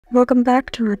Welcome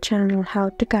back to our channel How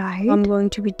to Guide. I'm going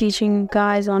to be teaching you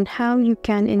guys on how you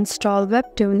can install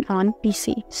Webtoon on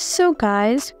PC. So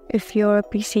guys, if you're a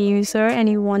PC user and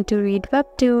you want to read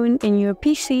Webtoon in your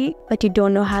PC but you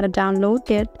don't know how to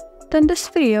download it, then this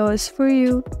video is for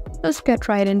you. Let's get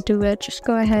right into it. Just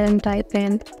go ahead and type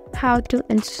in how to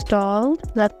install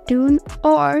Webtoon,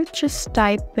 or just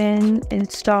type in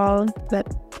install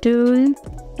Webtoon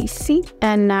PC,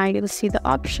 and now you'll see the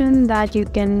option that you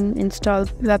can install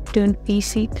Webtoon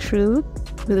PC through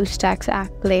BlueStacks app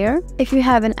player. If you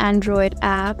have an Android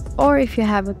app, or if you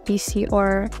have a PC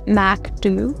or Mac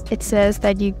too, it says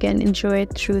that you can enjoy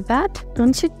it through that.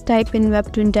 Once you type in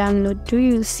Webtoon download to,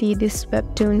 you'll see this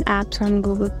Webtoon apps on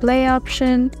Google Play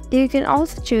option. You can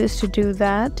also choose to do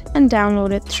that and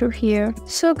download it through here.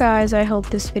 So guys, I hope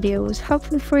this video was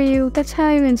helpful for you. That's how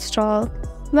you install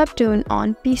Webtoon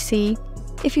on PC.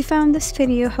 If you found this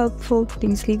video helpful,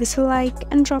 please leave us a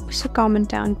like and drop us a comment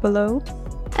down below.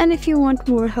 And if you want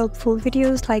more helpful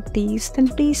videos like these, then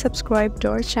please subscribe to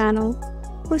our channel.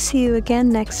 We'll see you again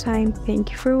next time.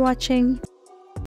 Thank you for watching.